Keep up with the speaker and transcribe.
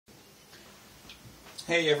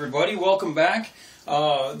Hey everybody, welcome back.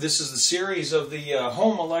 This is the series of the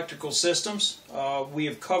home electrical systems. We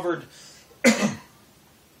have covered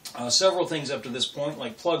several things up to this point,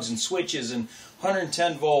 like plugs and switches and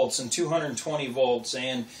 110 volts and 220 volts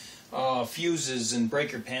and fuses and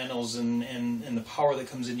breaker panels and the power that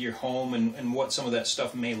comes into your home and what some of that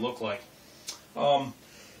stuff may look like.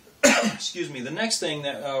 Excuse me. The next thing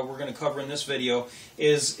that we're going to cover in this video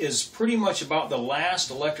is pretty much about the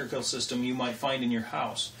last electrical system you might find in your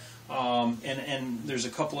house, and there's a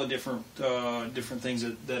couple of different things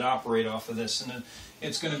that operate off of this, and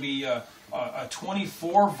it's going to be a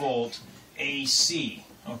 24 volt AC.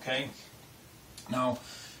 Okay. Now,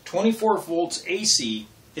 24 volts AC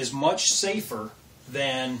is much safer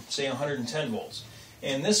than say 110 volts,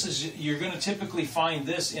 and you're going to typically find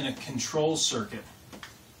this in a control circuit.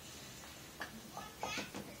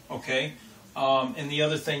 Okay, and the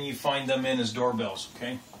other thing you find them in is doorbells.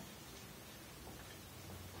 Okay.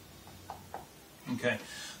 Okay,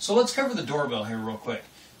 so let's cover the doorbell here real quick.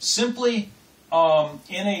 Simply,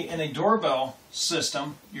 in a doorbell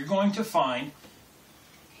system, you're going to find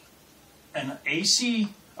an AC,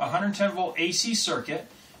 110 volt AC circuit.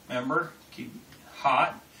 Remember, keep it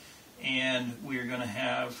hot, and we're going to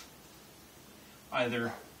have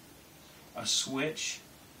either a switch.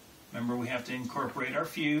 Remember, we have to incorporate our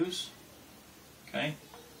fuse. Okay,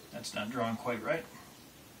 that's not drawn quite right.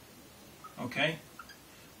 Okay,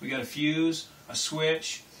 we got a fuse, a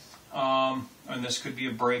switch, and this could be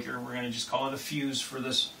a breaker. We're going to just call it a fuse for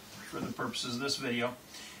the purposes of this video.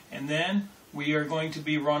 And then we are going to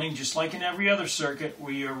be running, just like in every other circuit,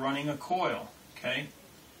 we are running a coil. Okay,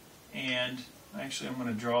 and actually, I'm going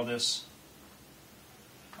to draw this.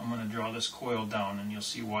 I'm going to draw this coil down, and you'll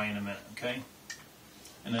see why in a minute. Okay.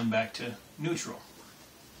 And then back to neutral.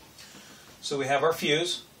 So we have our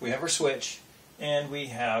fuse, we have our switch, and we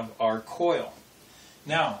have our coil.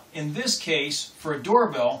 Now, in this case, for a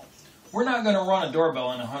doorbell, we're not going to run a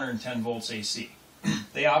doorbell in 110 volts AC.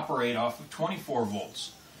 They operate off of 24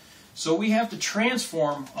 volts. So we have to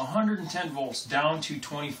transform 110 volts down to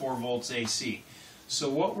 24 volts AC.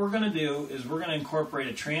 So what we're going to do is we're going to incorporate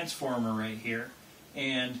a transformer right here,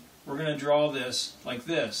 and we're going to draw this like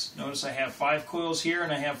this. Notice I have 5 coils here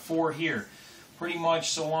and I have 4 here. Pretty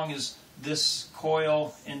much, so long as this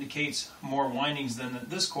coil indicates more windings than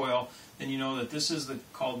this coil, then you know that this is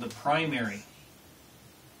called the primary.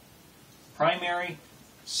 Primary,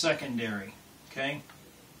 secondary. Okay?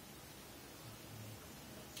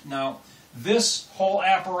 Now, this whole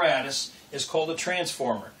apparatus is called a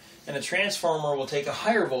transformer. And a transformer will take a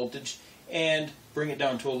higher voltage and bring it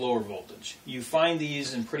down to a lower voltage. You find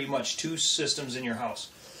these in pretty much 2 systems in your house.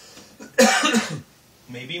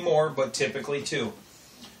 Maybe more, but typically 2.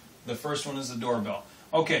 The first one is the doorbell.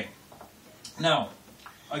 Okay, now,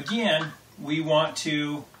 again, we want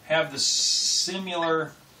to have the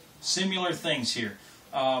similar things here.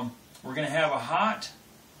 We're going to have a hot,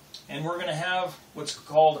 and we're going to have what's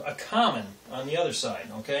called a common on the other side.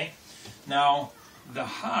 Okay, now the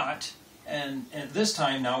hot, and this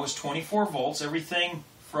time now is 24 volts. Everything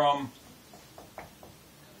from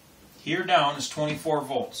here down is 24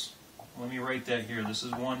 volts. Let me write that here. This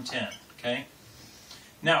is 110. Okay.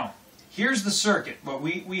 Now here's the circuit, but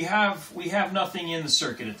we have nothing in the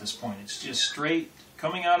circuit at this point. It's just straight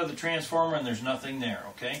coming out of the transformer, and there's nothing there.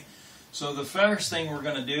 Okay. So the first thing we're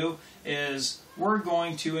going to do is we're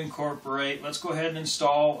going to incorporate. Let's go ahead and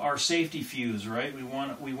install our safety fuse. Right. We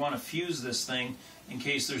want to fuse this thing in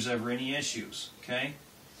case there's ever any issues. Okay.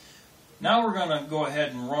 Now we're going to go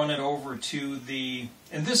ahead and run it over to the,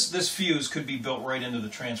 and this fuse could be built right into the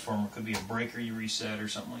transformer. It could be a breaker you reset or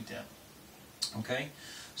something like that. Okay.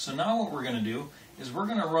 So now what we're going to do is we're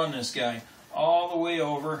going to run this guy all the way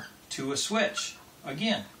over to a switch.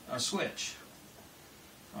 Again, a switch.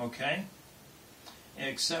 Okay.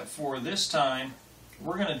 Except for this time,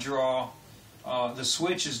 we're going to draw, the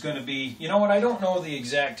switch is going to be, you know what, I don't know the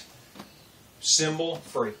exact symbol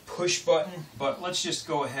for a push button, but let's just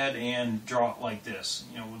go ahead and draw it like this.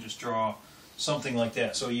 You know, we'll just draw something like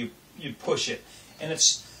that. So you push it, and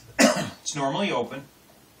it's it's normally open,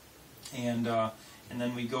 and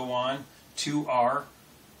then we go on to our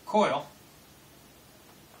coil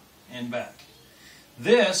and back.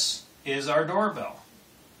 This is our doorbell.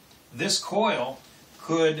 This coil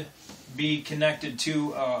could be connected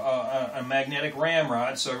to a magnetic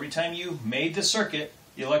ramrod, so every time you made the circuit,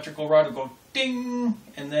 the electrical rod will go ding,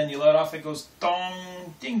 and then you let off, it goes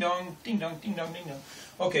dong, ding dong, ding dong, ding dong, ding dong.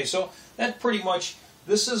 Okay, so that pretty much,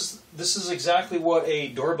 this is exactly what a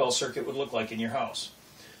doorbell circuit would look like in your house.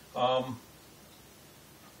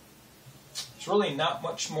 It's really not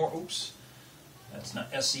much more. Oops. That's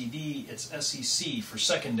not SED, it's SEC for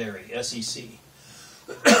secondary, SEC.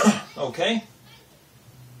 Okay?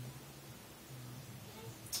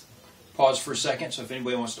 Pause for a second, so if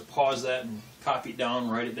anybody wants to pause that and copy it down,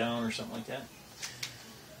 write it down, or something like that.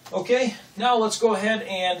 Okay, now let's go ahead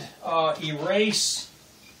and erase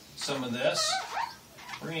some of this.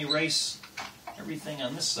 We're going to erase everything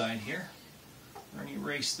on this side here. We're going to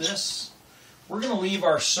erase this. We're going to leave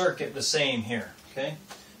our circuit the same here, okay?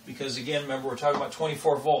 Because again, remember we're talking about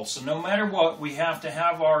 24 volts. So no matter what, we have to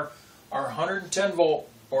have our 110 volt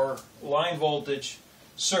or line voltage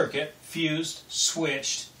circuit fused,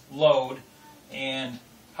 switched, load, and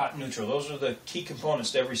hot and neutral. Those are the key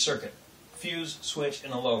components to every circuit. Fuse, switch,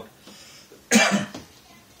 and a load.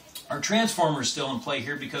 Our transformer is still in play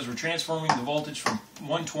here because we're transforming the voltage from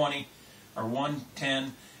 120 or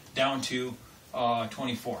 110 down to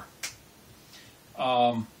 24.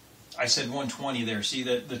 I said 120 there. See,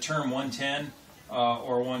 the term 110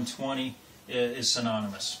 or 120 is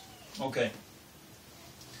synonymous. Okay.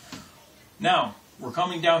 Now, we're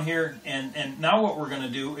coming down here, and now what we're going to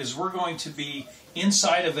do is we're going to be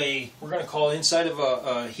inside of we're going to call it inside of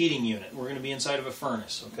a heating unit. We're going to be inside of a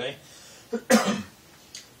furnace, okay?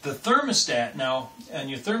 The thermostat now, and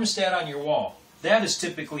your thermostat on your wall, that is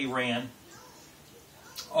typically ran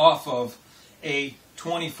off of a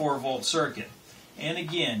 24 volt circuit. And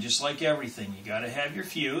again, just like everything, you got to have your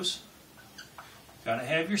fuse, got to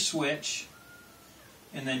have your switch,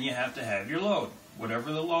 and then you have to have your load,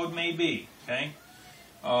 whatever the load may be, okay?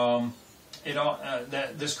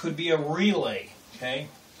 This could be a relay, okay?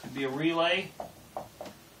 Could be a relay,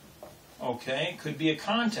 okay? Could be a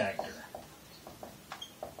contactor.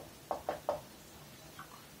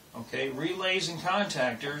 Okay, relays and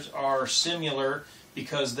contactors are similar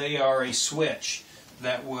because they are a switch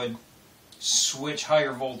that would switch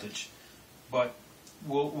higher voltage, but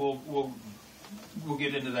we'll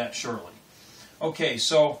get into that shortly. Okay,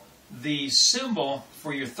 so the symbol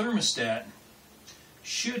for your thermostat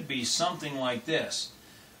should be something like this,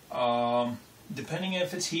 depending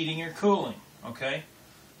if it's heating or cooling. Okay,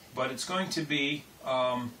 but it's going to be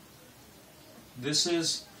this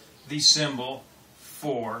is the symbol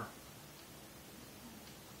for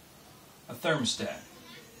a thermostat.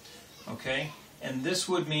 Okay, and this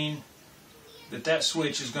would mean that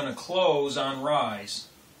switch is going to close on rise,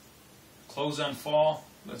 close on fall.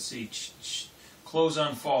 Let's see, close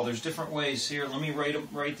on fall. There's different ways here. Let me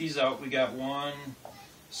write these out. We got one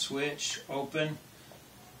switch open.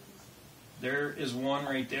 There is one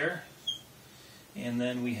right there, and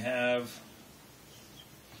then we have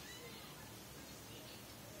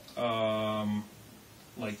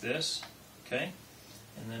like this, okay,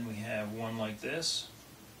 and then we have one like this.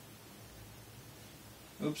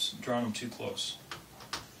 Oops, drawing them too close.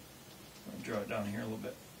 Let me draw it down here a little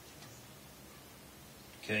bit.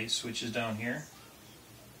 Okay, switch is down here,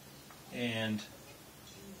 and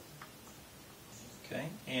okay,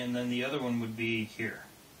 and then the other one would be here.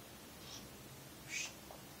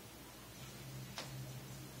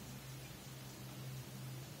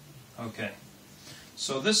 Okay,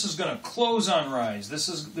 so this is going to close on rise. This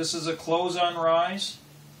is a close on rise.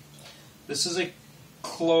 This is a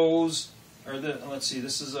close, or let's see.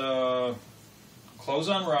 This is a close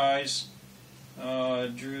on rise.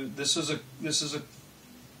 Drew. This is a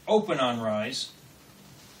open on rise.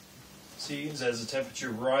 See, as the temperature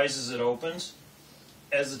rises, it opens.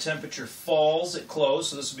 As the temperature falls, it closes.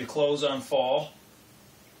 So this would be close on fall,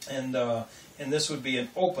 and this would be an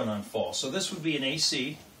open on fall. So this would be an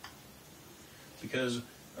AC. Because,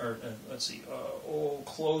 or let's see,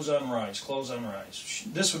 close on rise, close on rise.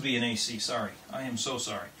 This would be an AC, sorry. I am so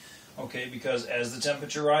sorry. Okay, because as the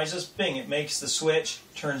temperature rises, bing, it makes the switch,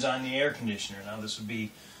 turns on the air conditioner. Now this would be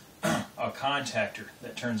a contactor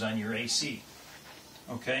that turns on your AC.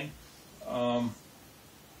 Okay? And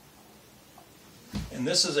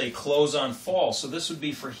this is a close on fall, so this would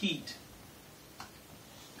be for heat.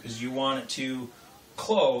 Because you want it to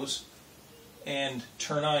close and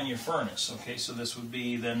turn on your furnace. Okay, so this would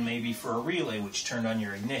be then maybe for a relay, which turned on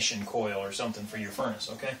your ignition coil or something for your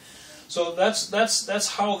furnace. Okay, so that's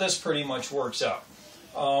how this pretty much works out.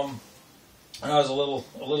 I was a little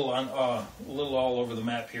all over the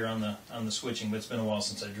map here on the switching, but it's been a while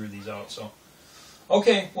since I drew these out. So,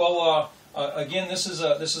 okay, well, again, this is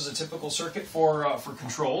a typical circuit for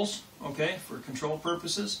controls. Okay, for control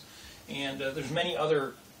purposes, and there's many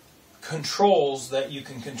other controls that you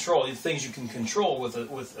can control, things you can control with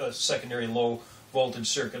a secondary low voltage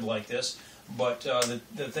circuit like this. But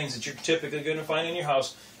the things that you're typically going to find in your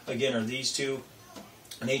house, again, are these two: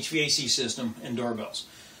 an HVAC system and doorbells.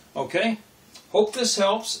 Okay, hope this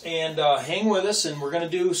helps, and hang with us, and we're going to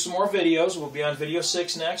do some more videos. We'll be on video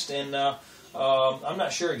 6 next, and I'm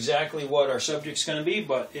not sure exactly what our subject's going to be,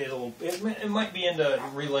 but it might be into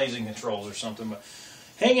relays and controls or something. But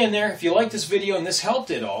hang in there. If you like this video and this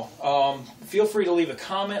helped at all, feel free to leave a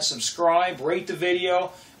comment, subscribe, rate the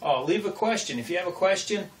video, leave a question. If you have a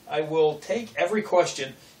question, I will take every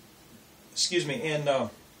question,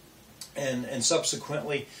 and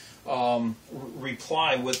subsequently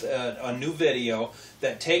reply with a new video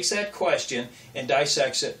that takes that question and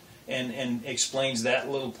dissects it and explains that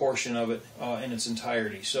little portion of it in its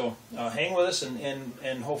entirety. So hang with us,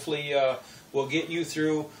 and hopefully we'll get you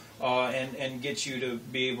through and get you to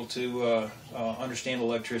be able to understand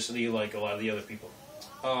electricity like a lot of the other people.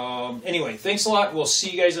 Anyway, thanks a lot. We'll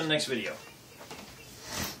see you guys in the next video.